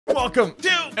Welcome to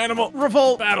Animal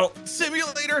Revolt Battle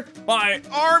Simulator. My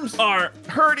arms are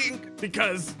hurting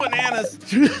because bananas.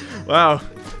 Wow.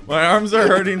 My arms are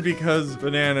hurting because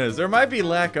bananas. There might be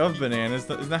lack of bananas.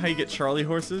 Isn't that how you get Charlie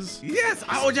horses? Yes,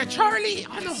 I was a Charlie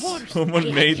on a horse.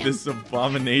 Someone made this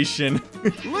abomination.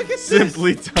 Look at this.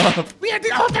 Simply top. We are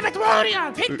the ultimate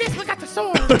warrior. Take this, look at the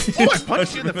sword. Oh, I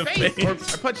punched you in the face. Or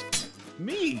I punched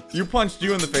me. You punched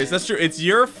you in the face. That's true. It's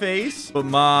your face, but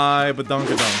my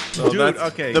badonkadonk. So dude, that's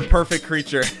okay. The perfect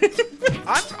creature.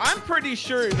 I'm pretty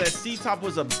sure that C-Top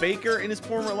was a baker in his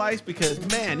former life because,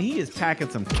 man, he is packing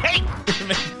some cake.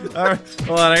 All right,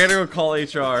 hold on. I gotta go call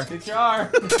HR. HR.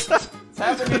 It's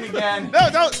happening again. No,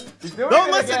 don't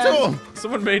listen to him.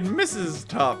 Someone made Mrs.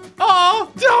 Top.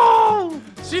 Oh, no.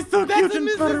 She's so cute and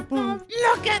purple.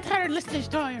 Look at her, let's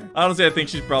destroy her. Honestly, I think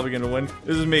she's probably gonna win.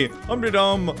 This is me.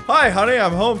 Dum. Hi, honey.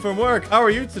 I'm home from work. How are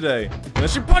you today? And then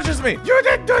she punches me. You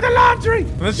didn't do the laundry.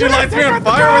 And then she lights me on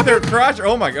fire with her crotch.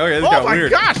 Oh my god. Okay, this got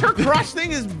weird. Oh my gosh, her crotch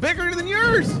thing is bigger than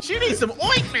yours. She needs some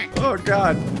ointment. Oh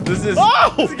god. This is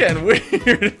getting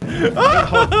weird.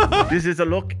 This is a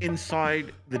look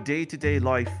inside the day-to-day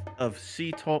life of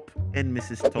C-Top and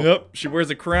Mrs. Top. Yep. She wears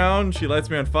a crown. She lights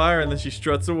me on fire, and then she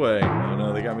struts away. Oh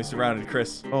no, they got me surrounded,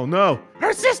 Chris. Oh no.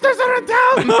 Her sisters are in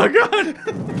town. Oh god.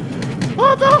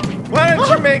 Oh no. Why don't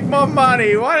you make more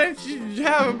money? Why don't you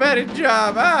have a better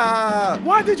job?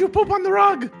 Why did you poop on the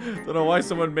rug? Don't know why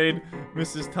someone made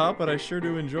Mrs. Top, but I sure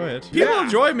do enjoy it. People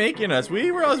enjoy making us.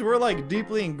 We realize we're like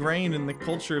deeply ingrained in the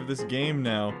culture of this game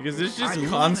now because it's just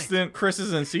constant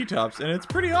Chris's and C-Tops, and it's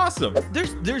pretty awesome.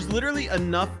 There's literally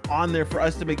enough on there for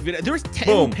us to make video. There's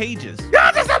 10 pages.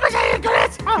 No, the Super Saiyan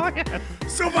Chris! Oh, yeah.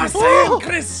 Super Saiyan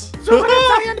Chris! Super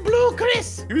Saiyan Blue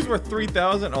Chris! He was worth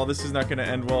 3,000. Oh, this is not going to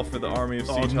end well for the army of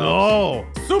C-Tops. No!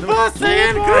 Super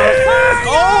Saiyan Chris!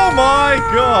 Oh my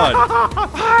god!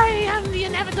 I am the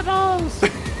inevitables!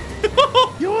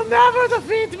 You will never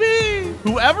defeat me!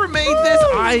 Whoever made this,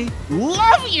 I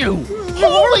love you!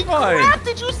 Holy crap,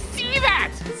 did you see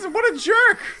that? What a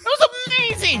jerk! That was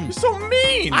amazing! You're so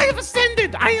mean! I have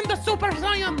ascended! I am the Super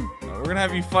Saiyan! We're gonna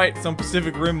have you fight some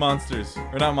Pacific Rim monsters.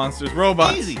 Or not monsters,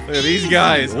 robots. Easy. Look at these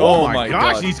guys. Oh my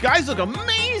gosh, these guys look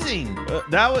amazing!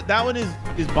 That one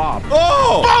is Bob.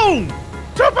 Oh! Boom!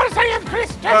 Super Saiyan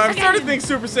Chris! I'm starting to think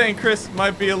Super Saiyan Chris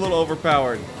might be a little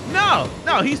overpowered. No,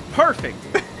 he's perfect.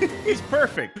 He's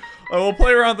perfect. We'll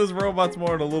play around with those robots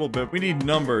more in a little bit. We need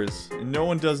numbers, and no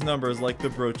one does numbers like the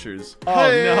Brochers. Oh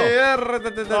no!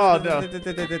 Oh no!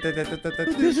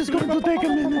 This is going to take a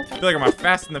minute. I feel like I'm a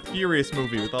Fast and the Furious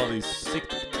movie with all these sick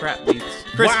trap beats.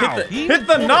 Chris, wow. hit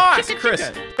the nos,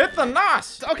 Chris. Hit the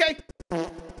nos. Okay.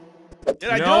 Did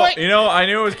I do it? You know, I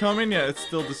knew it was coming. Yeah, it's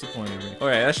still disappointing me.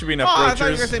 Okay, that should be enough Brochers. I thought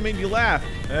you were gonna say made you laugh.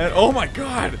 And, oh my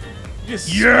god! You just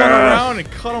spun around and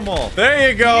cut them all.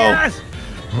 There you go. Yes.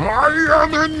 I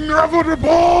am inevitable!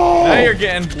 Now you're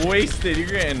getting wasted. You're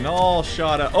getting all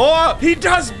shot up. Oh, he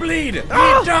does bleed. He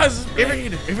does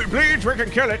bleed. If it bleeds, we can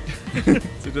kill it.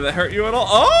 So did that hurt you at all?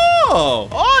 Oh!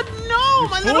 Oh no,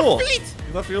 my little feet!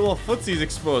 You left your little footsies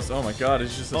exposed. Oh my god,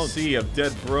 it's just a sea of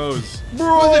dead bros. For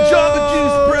the Jamba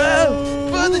Juice, bro!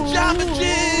 For the Jamba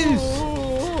Juice!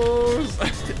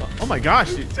 Oh my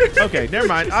gosh, dude. Okay, never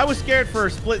mind. I was scared for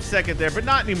a split second there, but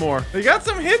not anymore. You got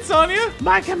some hits on you.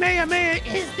 My Kamehameha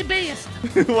is the best.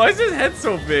 Why is his head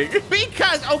so big?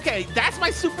 Because, okay, that's my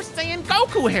Super Saiyan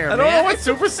Goku hair, I don't know what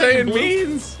Super Saiyan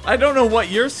means. I don't know what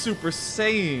you're Super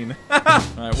Saiyan.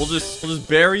 Alright, we'll just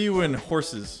bury you in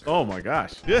horses. Oh my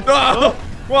gosh. Oh,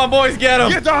 come on, boys, get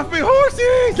him. Get off me,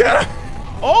 horses! Get him.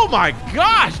 Oh my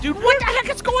gosh, dude, what the heck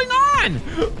is going on?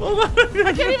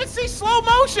 I can't even see slow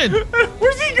motion.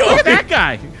 Where's he going? Look at that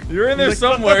guy. You're in there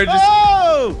somewhere.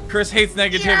 Oh! Chris hates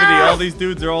negativity. All these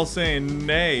dudes are all saying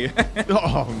nay.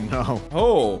 Oh no.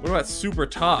 Oh, what about Super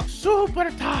Top?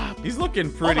 Super Top. He's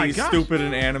looking pretty stupid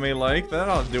and anime-like. That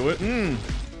ought to do it.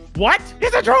 What?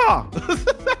 It's a draw. That's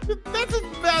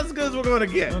about as good as we're going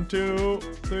to get. 1, 2,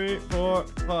 3, 4,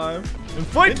 5. And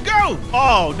fight! Let's go!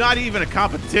 Oh, not even a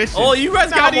competition. Oh, you guys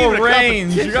got Not more even a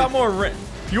range. You competition. got more range.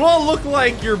 You all look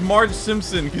like you're Marge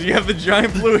Simpson because you have the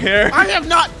giant blue hair. I have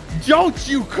not. Don't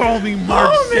you call me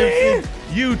Marge Simpson,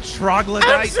 you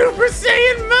troglodyte. I'm Super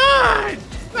Saiyan Marge.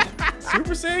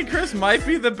 Super Saiyan Chris might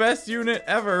be the best unit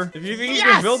ever. If you think you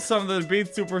can build something that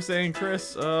beats Super Saiyan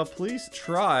Chris, please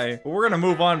try. But we're gonna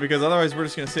move on because otherwise we're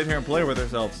just gonna sit here and play with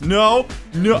ourselves. No,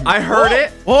 I heard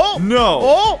it. Oh,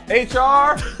 no.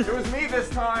 HR, it was me this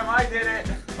time. I did it.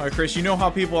 All right, Chris, you know how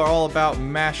people are all about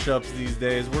mashups these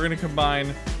days. We're gonna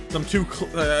combine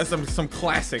some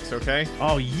classics, okay?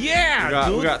 Oh yeah,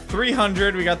 we got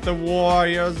 300. We got the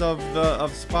Warriors of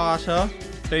Sparta.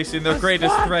 Facing the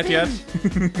greatest threat yet.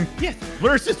 Yes.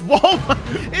 Versus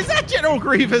Walmart. Is that General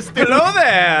Grievous? Dude? Hello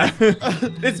there.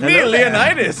 It's me, Hello there.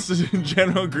 Leonidas.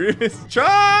 General Grievous.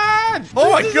 Charge!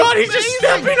 Oh my God, he's just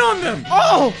stepping on them.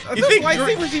 Oh, are You those think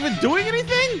lightsabers even doing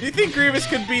anything? Do you think Grievous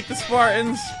could beat the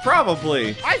Spartans?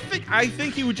 Probably. I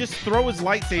think he would just throw his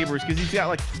lightsabers because he's got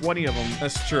like 20 of them.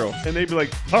 That's true. And they'd be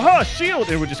like, haha, shield.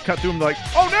 And it would just cut through him like,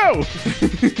 oh no,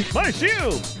 my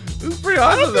shield. This is pretty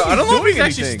awesome, though. I don't know if he's doing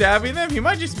actually anything. stabbing them. He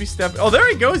might just be stepping. Oh, there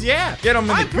he goes. Yeah. Get him in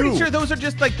the I'm pretty goo. sure those are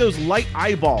just like those light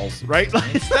eyeballs, right?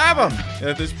 Like, Stab him.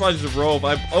 Yeah, there's probably just a row of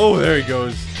Oh, there he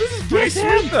goes. This is pretty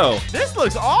sweet, though. this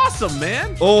looks awesome,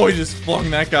 man. Oh, he just flung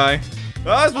that guy.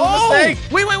 Oh, that's a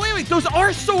mistake. Wait. Those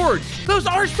are swords. Those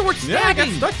are swords Yeah, I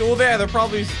stabbing. got stuck. Oh, they're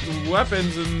probably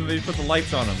weapons, and they put the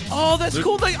lights on them. Oh, that's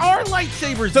cool. They are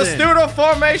lightsabers The then. pseudo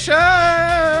formation.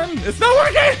 It's not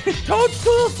working.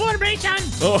 Toadstool formation.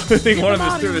 Oh, I think one of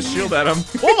them threw the shield at him.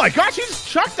 Oh my gosh, he just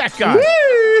chucked that guy.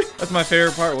 Whee! That's my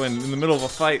favorite part when, in the middle of a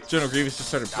fight, General Grievous just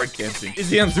started breakdancing. Is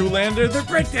he on Zoolander? They're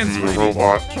breakdancing.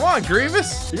 Robot. Come on,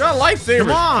 Grievous. You got a lightsaber.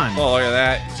 Come on. Oh, look at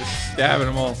that. Just stabbing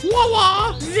them all.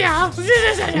 Wah-wah. Yeah.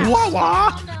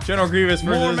 Wah-wah. General Grievous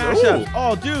More versus mashups.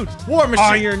 Oh, dude. War Machine.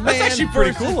 Iron That's Man actually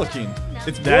pretty versus- cool looking.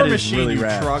 It's That War is Machine, really you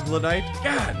rad. troglodyte.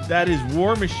 God. That is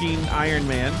War Machine Iron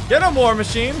Man. Get him, War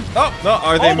Machine. Oh, no.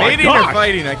 Are they Oh my mating or gosh.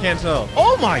 fighting? I can't tell.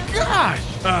 Oh my gosh.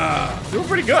 Doing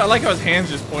pretty good. I like how his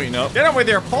hands just pointing up. Get him with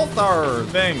your pulsar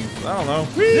things. I don't know.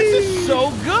 This is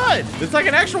so good. It's like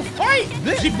an actual fight.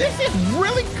 This is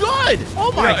really good.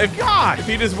 Oh my if, gosh. If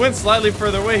he just went slightly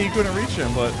further away, he couldn't reach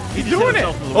him, but he's just doing hit it.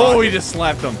 himself with a Oh, rock. he just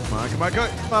slapped him. Come on.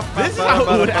 This is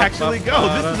how it would actually go.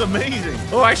 This is amazing.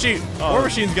 Oh, actually, War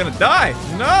Machine's gonna die.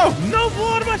 No. No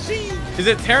War Machine. Is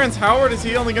it Terrence Howard? Is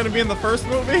he only gonna be in the first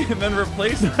movie and then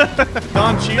replaced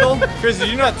Don Cheadle? Chris, did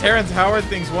you know that Terrence Howard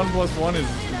thinks 1 + 1 is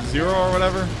 0 or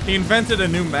whatever? He invented a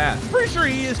new math. Pretty sure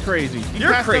he is crazy.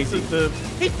 You're crazy.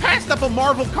 He passed up a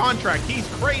Marvel contract. He's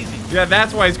crazy. Yeah,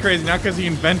 that's why he's crazy, not because he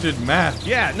invented math.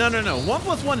 Yeah, no. 1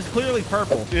 + 1 is clearly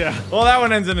purple. Yeah. Well, that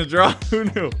one ends in a draw. Who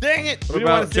knew? Dang it. What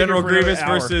about General Grievous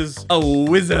versus a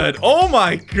wizard? Oh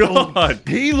my God.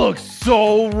 He looks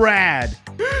so rad.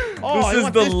 Oh, I This is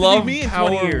want the this to be love me in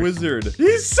 20 power years. wizard.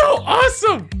 He's so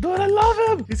awesome. Dude, I love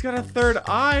him. He's got a third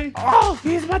eye. Oh,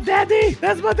 he's my daddy.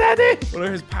 That's my daddy. What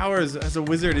are his powers as a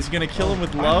wizard? Is he gonna kill him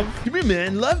with love? Come here,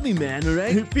 man. Love me, man. All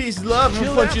right. Peace, love. I'm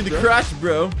Chill gonna punch out, you in the bro. crotch,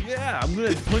 bro. Yeah, I'm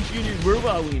gonna punch you in your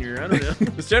robot wiener. I don't know.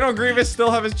 Does General Grievous still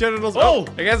have his genitals? Oh!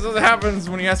 I guess that's what happens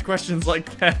when you ask questions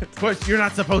like that. Of course, you're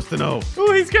not supposed to know.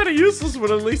 Oh, he's kind of useless, but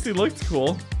at least he looks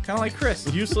cool. Kind of like Chris.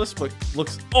 Useless, but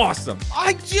looks awesome.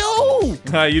 I do.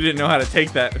 You didn't know how to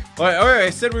take that. All right, I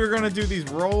said we were going to do these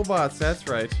robots. That's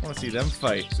right. I want to see them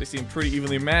fight. They seem pretty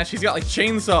evenly matched. He's got like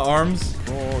chainsaw arms.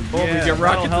 Oh, He's got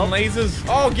rockets and lasers.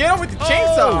 Oh, get him with the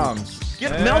chainsaw arms.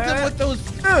 Get melted with those.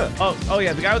 Oh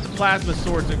yeah, the guy with the plasma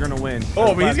swords are gonna win.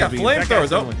 Oh, but he's got Plasma beams. That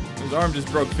guy's flamethrowers. Oh, gonna win. his arm just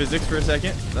broke physics for a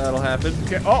second. That'll happen.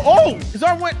 Okay. Oh, his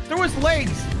arm went through his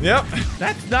legs. Yep.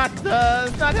 That's not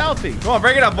healthy. Come on,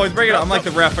 break it up, boys. Break it up. I'm like the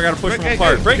ref. I gotta push them Hey,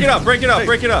 apart. hey, Break it up. Break it up. Hey,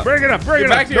 Break it up. Break it up. Break Get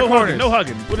it up. back to your No corners. hugging. No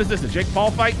hugging. What is this? A Jake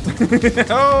Paul fight?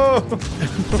 Oh.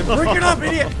 Break it up,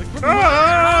 idiot.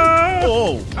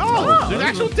 Oh. There's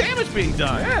actual damage being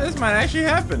done. Yeah, this might actually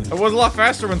happen. It was a lot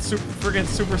faster when Super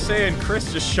Saiyan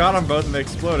Chris just shot them both and they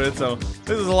exploded. So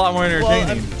this is a lot more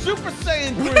entertaining. Super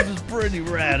Saiyan Chris is pretty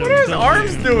rad. What are his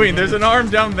arms doing? There's an arm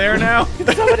down there now.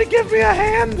 Somebody give me a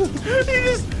hand. He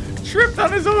just tripped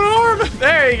on his own arm.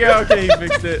 There you go. Okay, he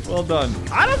fixed it. Well done.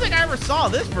 I don't think I ever saw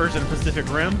this version of Pacific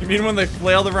Rim. You mean when they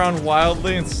flailed around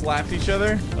wildly and slapped each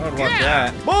other? I would want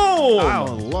Yeah. that. Boom! I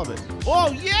love it.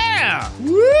 Oh yeah!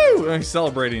 Woo! I'm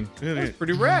celebrating. That's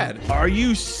pretty rad. Are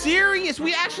you serious?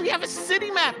 We actually have a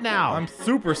city map now. I'm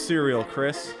super serial,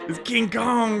 Chris. It's King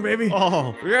Kong, baby.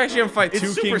 Oh. We're actually gonna fight It's two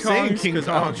Super King Saiyan Kongs King because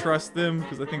I Kong. don't trust them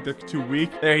because I think they're too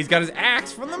weak. There, he's got his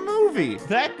axe from the movie.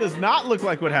 That does not look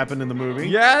like what happened in the movie.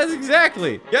 Yes,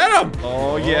 exactly. Get him!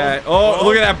 Oh, yeah. Oh,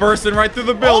 look at that bursting right through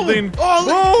the building.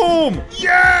 Oh, Boom!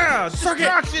 Yeah! Suck it.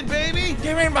 Destruction, baby!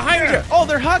 Get in behind you. Oh,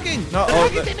 they're hugging. No, How oh,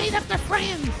 did they made up their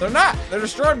friends? they're not. They're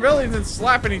destroying buildings and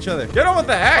slapping each other. Get him with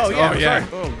the axe. Oh, yeah. yeah.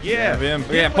 Sorry. Oh, yeah. Have him.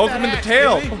 Hit Yeah, with poke that him in the axe,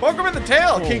 tail. baby. Poke him in the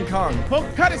tail, King Kong.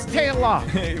 Cut his tail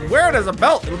off. Wear it as a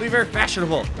belt. It'll be very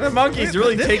fashionable. The monkey's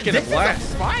really taking a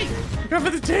blast. Fight. Look out for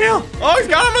the tail. Oh, he's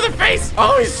got him in the face.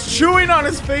 Oh, he's chewing on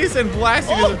his face and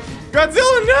blasting his...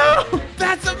 Godzilla, no!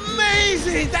 That's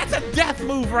amazing. That's a death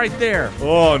move right there.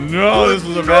 Oh, no. This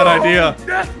was a bad idea.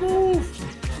 Death move.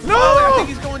 No! Oh, I think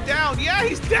he's going down. Yeah,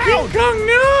 he's down. King Kong,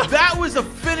 no! That was a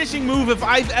finishing move if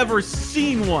I've ever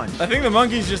seen one. I think the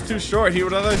monkey's just too short. He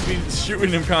would otherwise be shooting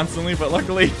him constantly, but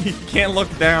luckily he can't look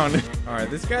down. All right,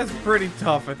 this guy's pretty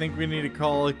tough. I think we need to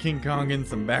call King Kong in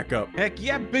some backup. Heck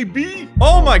yeah, baby.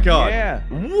 Oh my god. Yeah.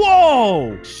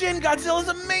 Whoa. Shin Godzilla's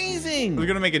amazing. I was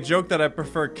gonna make a joke that I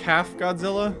prefer Calf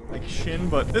Godzilla, like Shin,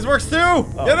 but this works too.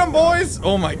 Get him, boys.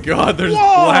 Oh my god, they're just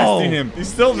blasting him. He's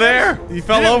still there. He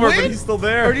fell over, but he's still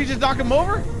there. Or did he just knock him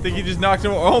over? I think he just knocked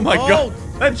him over. Oh my god.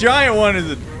 That giant one is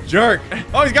a jerk.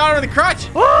 Oh, he's got him in the crutch.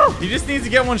 He just needs to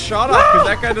get one shot off because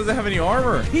that guy doesn't have any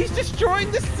armor. He's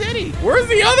destroying the city. Where's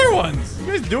the other ones? You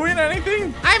guys doing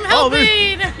anything? I'm helping.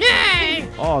 Yay.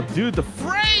 Oh, dude, the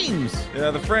frames.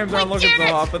 Yeah, the frames aren't looking so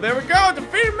hot, but there we go.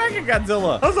 Defeated Mecha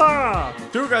Godzilla. Huzzah!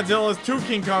 2 Godzillas, 2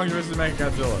 King Kongs versus Mecha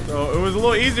Godzilla. So it was a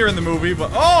little easier in the movie,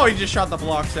 but oh, he just shot the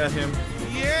blocks at him.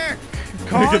 Yeah.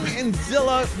 Kong and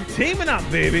Zilla teaming up,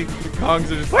 baby. The Kongs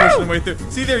are just pushing their way through.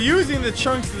 See, they're using the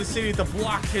chunks of the city to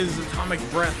block his atomic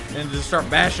breath and just start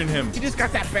bashing him. He just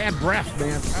got that bad breath,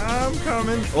 man. I'm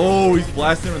coming. Oh, he's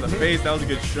blasting him in the face. That was a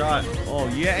good shot. Oh,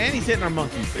 yeah, and he's hitting our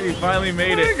monkeys. He finally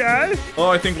made it. Hey, guys. Oh,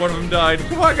 I think one of them died.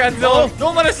 Come on, Godzilla.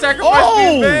 Don't let us sacrifice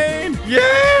me in vain.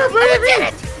 Yeah, baby. We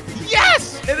did it.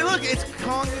 Yes. And look, it's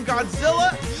Kong and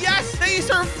Godzilla. Yes, they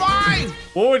survived.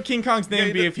 What would King Kong's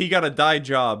name be if he got a dye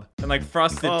job and like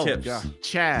frosted tips? God.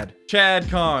 Chad. Chad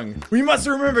Kong. We must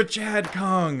remember Chad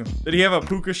Kong. Did he have a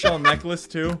puka shell necklace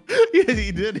too? Yeah,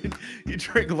 he did. He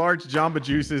drank large Jamba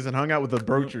juices and hung out with the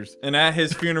broachers. And at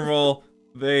his funeral,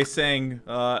 they sang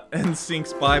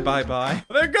NSYNC's Bye Bye Bye.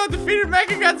 There go, defeated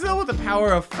Mecha Godzilla with the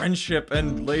power of friendship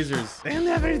and lasers. And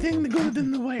everything good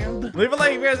in the world. Leave a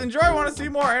like if you guys enjoy, want to see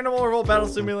more Animal Revolt Battle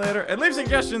Simulator, and leave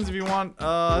suggestions if you want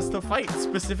us to fight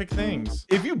specific things.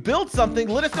 If you build something,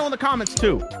 let us know in the comments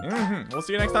too. We'll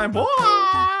see you next time.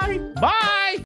 Bye! Bye!